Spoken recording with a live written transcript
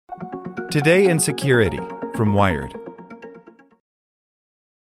Today in Security from Wired.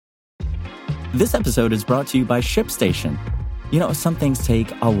 This episode is brought to you by ShipStation. You know, some things take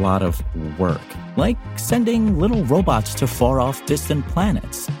a lot of work, like sending little robots to far-off distant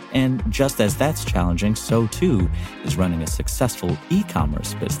planets. And just as that's challenging, so too is running a successful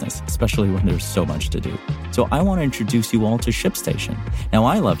e-commerce business, especially when there's so much to do. So I want to introduce you all to ShipStation. Now,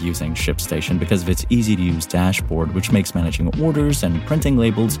 I love using ShipStation because of its easy-to-use dashboard, which makes managing orders and printing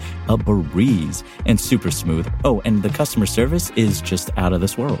labels a breeze and super smooth. Oh, and the customer service is just out of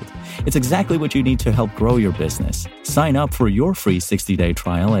this world. It's exactly what you need to help grow your business. Sign up for your free 60-day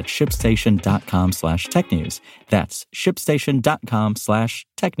trial at shipstation.com/technews. That's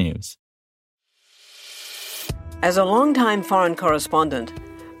shipstation.com/technews. As a longtime foreign correspondent,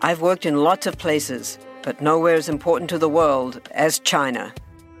 I've worked in lots of places, but nowhere as important to the world as China.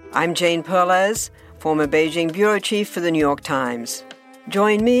 I'm Jane Perlez, former Beijing bureau chief for the New York Times.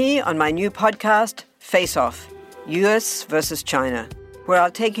 Join me on my new podcast, Face Off, U.S. versus China, where I'll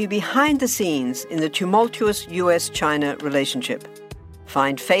take you behind the scenes in the tumultuous U.S.-China relationship.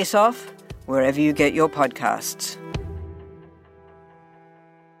 Find Face Off wherever you get your podcasts.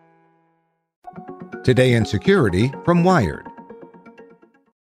 Today in Security from Wired.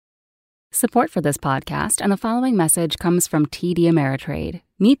 Support for this podcast and the following message comes from TD Ameritrade.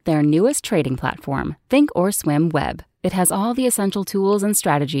 Meet their newest trading platform, thinkorswim Web. It has all the essential tools and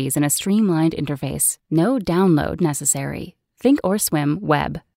strategies in a streamlined interface. No download necessary. Thinkorswim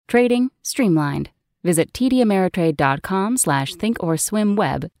Web. Trading streamlined. Visit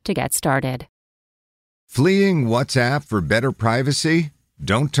tdameritrade.com/thinkorswimweb to get started. Fleeing WhatsApp for better privacy?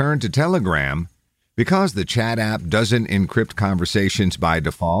 Don't turn to Telegram. Because the chat app doesn't encrypt conversations by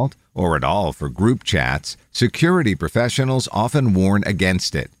default, or at all for group chats, security professionals often warn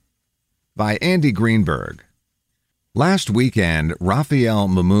against it. By Andy Greenberg. Last weekend, Raphael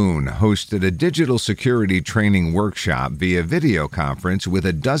Mamoun hosted a digital security training workshop via video conference with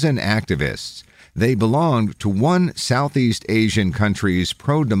a dozen activists. They belonged to one Southeast Asian country's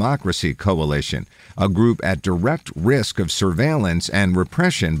pro-democracy coalition, a group at direct risk of surveillance and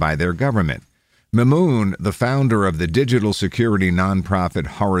repression by their government. Mamoun, the founder of the digital security nonprofit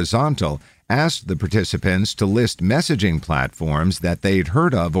Horizontal, asked the participants to list messaging platforms that they'd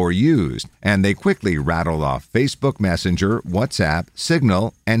heard of or used, and they quickly rattled off Facebook Messenger, WhatsApp,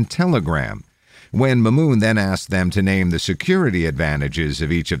 Signal, and Telegram. When Mamoun then asked them to name the security advantages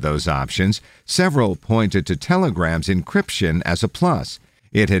of each of those options, several pointed to Telegram's encryption as a plus.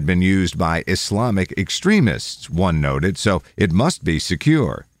 It had been used by Islamic extremists, one noted, so it must be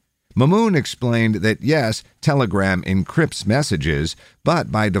secure. Mamoun explained that yes, Telegram encrypts messages,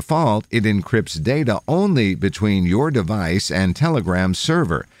 but by default it encrypts data only between your device and Telegram's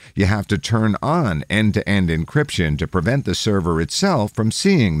server. You have to turn on end-to-end encryption to prevent the server itself from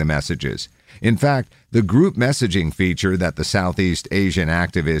seeing the messages. In fact, the group messaging feature that the Southeast Asian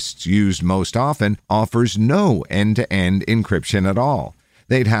activists used most often offers no end-to-end encryption at all.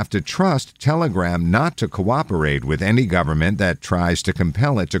 They'd have to trust Telegram not to cooperate with any government that tries to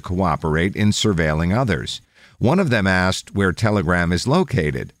compel it to cooperate in surveilling others. One of them asked where Telegram is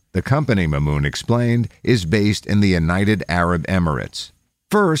located. The company, Mamoun explained, is based in the United Arab Emirates.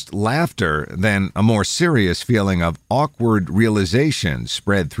 First, laughter, then a more serious feeling of awkward realization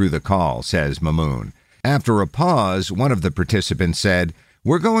spread through the call, says Mamoun. After a pause, one of the participants said,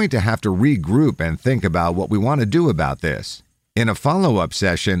 "We're going to have to regroup and think about what we want to do about this." In a follow-up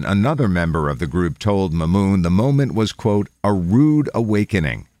session, another member of the group told Mamoun the moment was, quote, a rude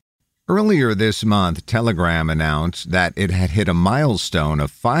awakening. Earlier this month, Telegram announced that it had hit a milestone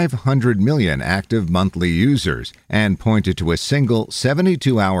of 500 million active monthly users and pointed to a single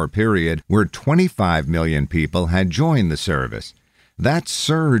 72-hour period where 25 million people had joined the service. That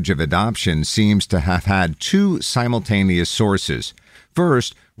surge of adoption seems to have had two simultaneous sources.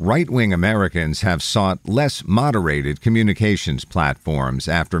 First, right-wing Americans have sought less moderated communications platforms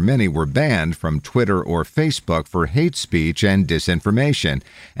after many were banned from Twitter or Facebook for hate speech and disinformation,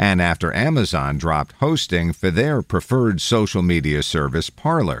 and after Amazon dropped hosting for their preferred social media service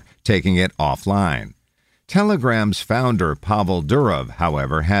Parler, taking it offline. Telegram's founder, Pavel Durov,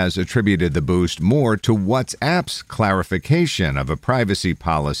 however, has attributed the boost more to WhatsApp's clarification of a privacy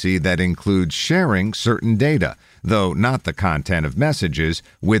policy that includes sharing certain data, though not the content of messages,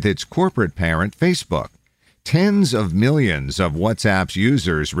 with its corporate parent, Facebook. Tens of millions of WhatsApp's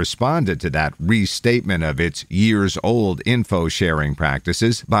users responded to that restatement of its years-old info-sharing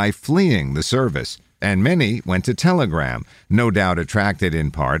practices by fleeing the service. And many went to Telegram, no doubt attracted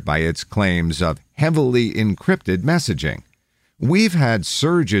in part by its claims of heavily encrypted messaging. We've had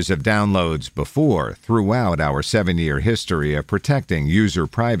surges of downloads before throughout our 7-year history of protecting user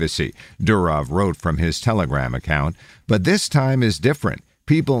privacy, Durov wrote from his Telegram account, but this time is different.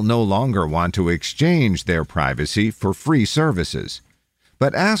 People no longer want to exchange their privacy for free services.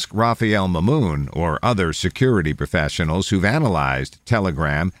 But ask Raphael Mamoun or other security professionals who've analyzed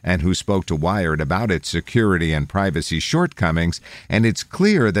Telegram and who spoke to Wired about its security and privacy shortcomings, and it's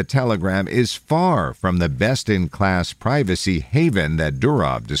clear that Telegram is far from the best-in-class privacy haven that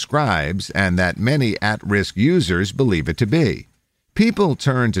Durov describes and that many at-risk users believe it to be. People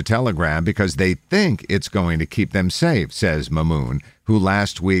turn to Telegram because they think it's going to keep them safe, says Mamoun, who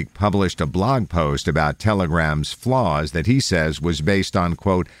last week published a blog post about Telegram's flaws that he says was based on,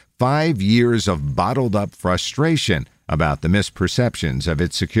 quote, 5 years of bottled-up frustration about the misperceptions of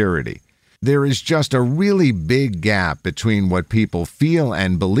its security. There is just a really big gap between what people feel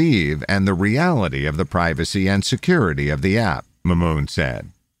and believe and the reality of the privacy and security of the app, Mamoun said.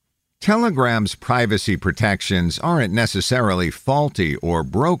 Telegram's privacy protections aren't necessarily faulty or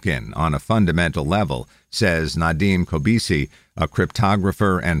broken on a fundamental level, says Nadim Kobisi, a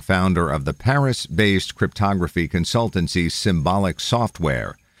cryptographer and founder of the Paris-based cryptography consultancy Symbolic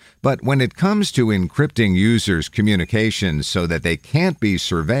Software. But when it comes to encrypting users' communications so that they can't be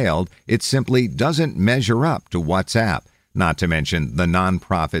surveilled, it simply doesn't measure up to WhatsApp. Not to mention the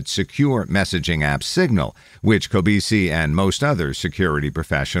nonprofit secure messaging app Signal, which Kobisi and most other security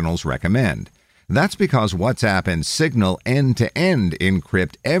professionals recommend. That's because WhatsApp and Signal end-to-end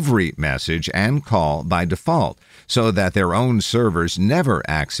encrypt every message and call by default, so that their own servers never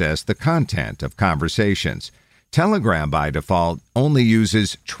access the content of conversations. Telegram by default only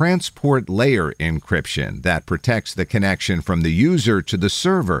uses transport layer encryption that protects the connection from the user to the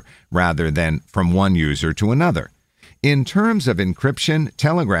server rather than from one user to another. In terms of encryption,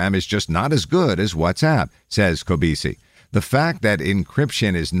 Telegram is just not as good as WhatsApp, says Kobisi. The fact that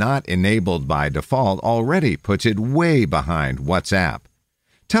encryption is not enabled by default already puts it way behind WhatsApp.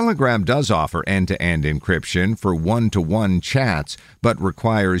 Telegram does offer end-to-end encryption for one-to-one chats, but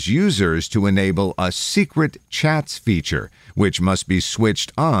requires users to enable a secret chats feature, which must be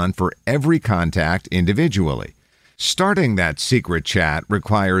switched on for every contact individually. Starting that secret chat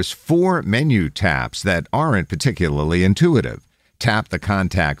requires 4 menu taps that aren't particularly intuitive. Tap the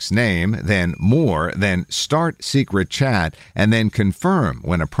contact's name, then More, then Start Secret Chat, and then Confirm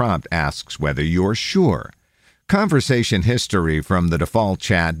when a prompt asks whether you're sure. Conversation history from the default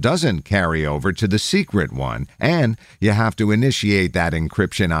chat doesn't carry over to the secret one, and you have to initiate that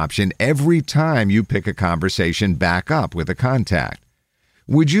encryption option every time you pick a conversation back up with a contact.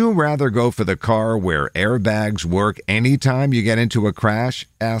 Would you rather go for the car where airbags work anytime you get into a crash,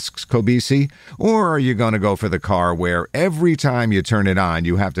 asks Kobisi, or are you going to go for the car where every time you turn it on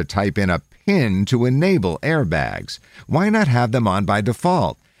you have to type in a PIN to enable airbags? Why not have them on by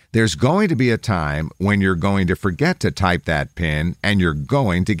default? There's going to be a time when you're going to forget to type that PIN and you're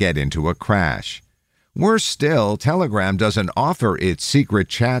going to get into a crash. Worse still, Telegram doesn't offer its secret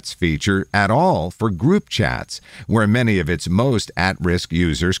chats feature at all for group chats, where many of its most at-risk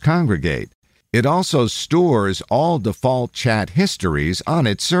users congregate. It also stores all default chat histories on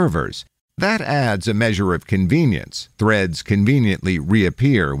its servers. That adds a measure of convenience. Threads conveniently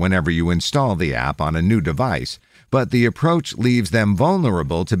reappear whenever you install the app on a new device, but the approach leaves them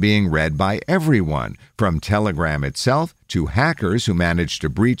vulnerable to being read by everyone, from Telegram itself to hackers who manage to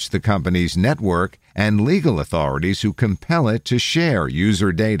breach the company's network and legal authorities who compel it to share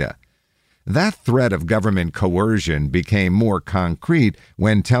user data. That threat of government coercion became more concrete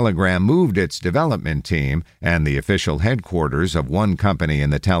when Telegram moved its development team and the official headquarters of one company in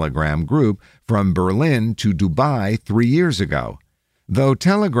the Telegram group from Berlin to Dubai 3 years ago. Though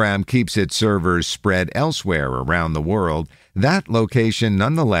Telegram keeps its servers spread elsewhere around the world, that location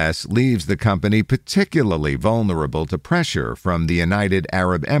nonetheless leaves the company particularly vulnerable to pressure from the United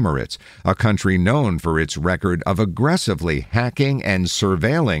Arab Emirates, a country known for its record of aggressively hacking and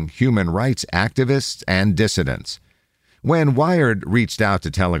surveilling human rights activists and dissidents. When Wired reached out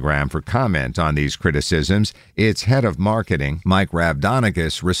to Telegram for comment on these criticisms, its head of marketing, Mike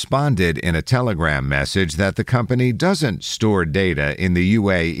Ravdonikis, responded in a Telegram message that the company doesn't store data in the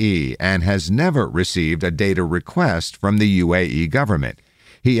UAE and has never received a data request from the UAE government.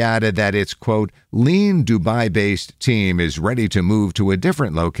 He added that its, quote, lean Dubai-based team is ready to move to a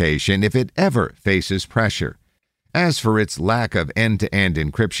different location if it ever faces pressure. As for its lack of end-to-end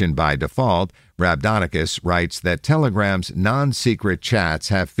encryption by default, Ravdonikis writes that Telegram's non-secret chats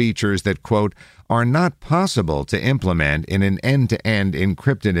have features that, quote, are not possible to implement in an end-to-end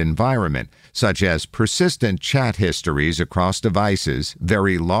encrypted environment, such as persistent chat histories across devices,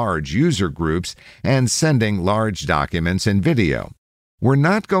 very large user groups, and sending large documents and video. We're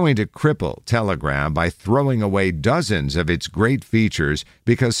not going to cripple Telegram by throwing away dozens of its great features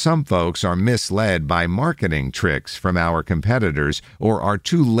because some folks are misled by marketing tricks from our competitors or are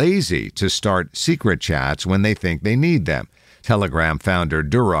too lazy to start secret chats when they think they need them, Telegram founder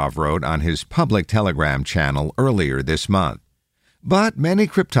Durov wrote on his public Telegram channel earlier this month. But many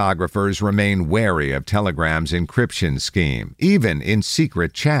cryptographers remain wary of Telegram's encryption scheme, even in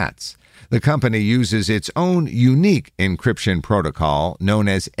secret chats. The company uses its own unique encryption protocol known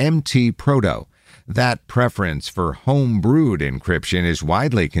as it.Proto. That preference for home-brewed encryption is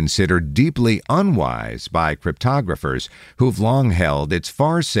widely considered deeply unwise by cryptographers who've long held it's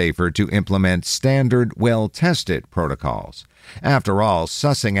far safer to implement standard, well-tested protocols. After all,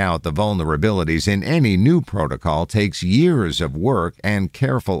 sussing out the vulnerabilities in any new protocol takes years of work and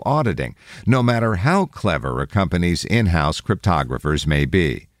careful auditing, no matter how clever a company's in-house cryptographers may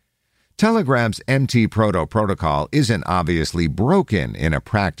be. Telegram's it.Proto protocol isn't obviously broken in a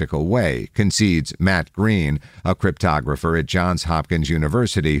practical way, concedes Matt Green, a cryptographer at Johns Hopkins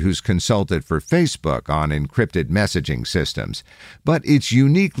University who's consulted for Facebook on encrypted messaging systems. But it's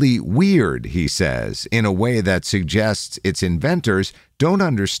uniquely weird, he says, in a way that suggests its inventors don't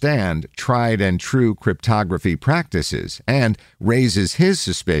understand tried-and-true cryptography practices and raises his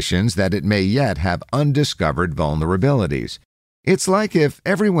suspicions that it may yet have undiscovered vulnerabilities. It's like if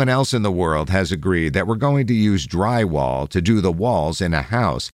everyone else in the world has agreed that we're going to use drywall to do the walls in a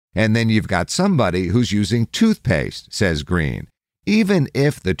house, and then you've got somebody who's using toothpaste, says Green. Even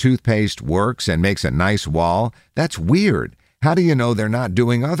if the toothpaste works and makes a nice wall, that's weird. How do you know they're not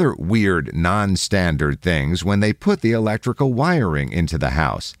doing other weird, non-standard things when they put the electrical wiring into the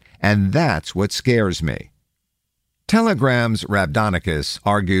house? And that's what scares me. Telegram's Rabdonikis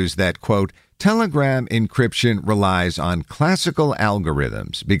argues that, quote, Telegram encryption relies on classical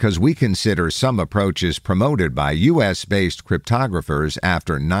algorithms because we consider some approaches promoted by U.S.-based cryptographers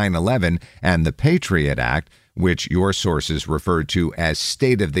after 9/11 and the Patriot Act, which your sources refer to as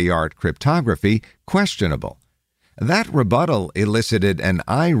state-of-the-art cryptography, questionable. That rebuttal elicited an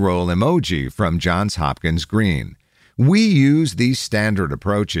eye-roll emoji from Johns Hopkins Green. We use these standard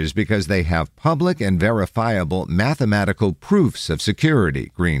approaches because they have public and verifiable mathematical proofs of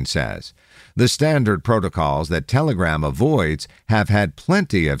security, Green says. The standard protocols that Telegram avoids have had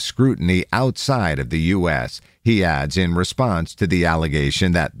plenty of scrutiny outside of the U.S., he adds in response to the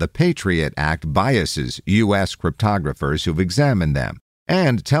allegation that the Patriot Act biases U.S. cryptographers who've examined them.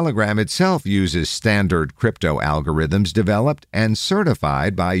 And Telegram itself uses standard crypto algorithms developed and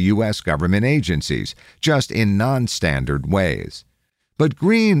certified by U.S. government agencies, just in non-standard ways. But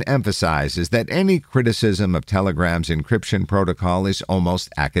Green emphasizes that any criticism of Telegram's encryption protocol is almost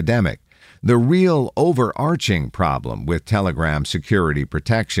academic. The real overarching problem with Telegram security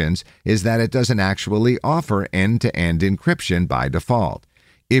protections is that it doesn't actually offer end-to-end encryption by default.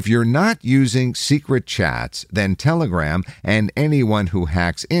 If you're not using secret chats, then Telegram and anyone who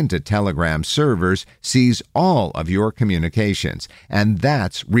hacks into Telegram servers sees all of your communications, and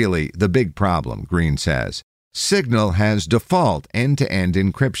that's really the big problem, Green says. Signal has default end-to-end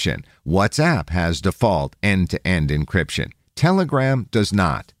encryption. WhatsApp has default end-to-end encryption. Telegram does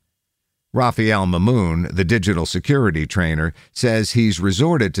not. Raphael Mamoun, the digital security trainer, says he's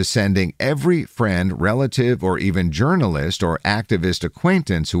resorted to sending every friend, relative, or even journalist or activist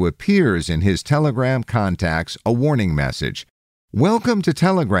acquaintance who appears in his Telegram contacts a warning message. Welcome to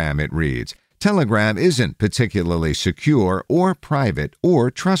Telegram, it reads. Telegram isn't particularly secure or private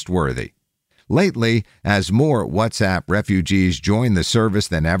or trustworthy. Lately, as more WhatsApp refugees join the service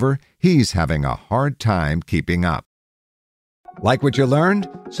than ever, he's having a hard time keeping up. Like what you learned?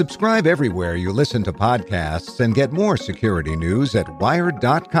 Subscribe everywhere you listen to podcasts and get more security news at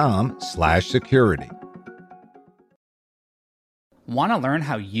wired.com/security. Want to learn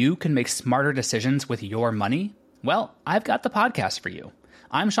how you can make smarter decisions with your money? Well, I've got the podcast for you.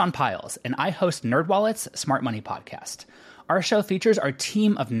 I'm Sean Piles, and I host NerdWallet's Smart Money Podcast. Our show features our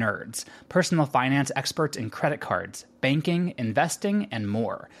team of nerds, personal finance experts in credit cards, banking, investing, and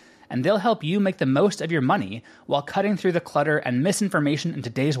more. And they'll help you make the most of your money while cutting through the clutter and misinformation in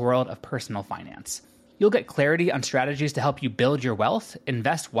today's world of personal finance. You'll get clarity on strategies to help you build your wealth,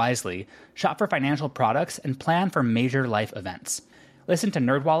 invest wisely, shop for financial products, and plan for major life events. Listen to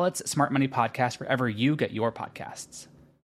NerdWallet's Smart Money Podcast wherever you get your podcasts.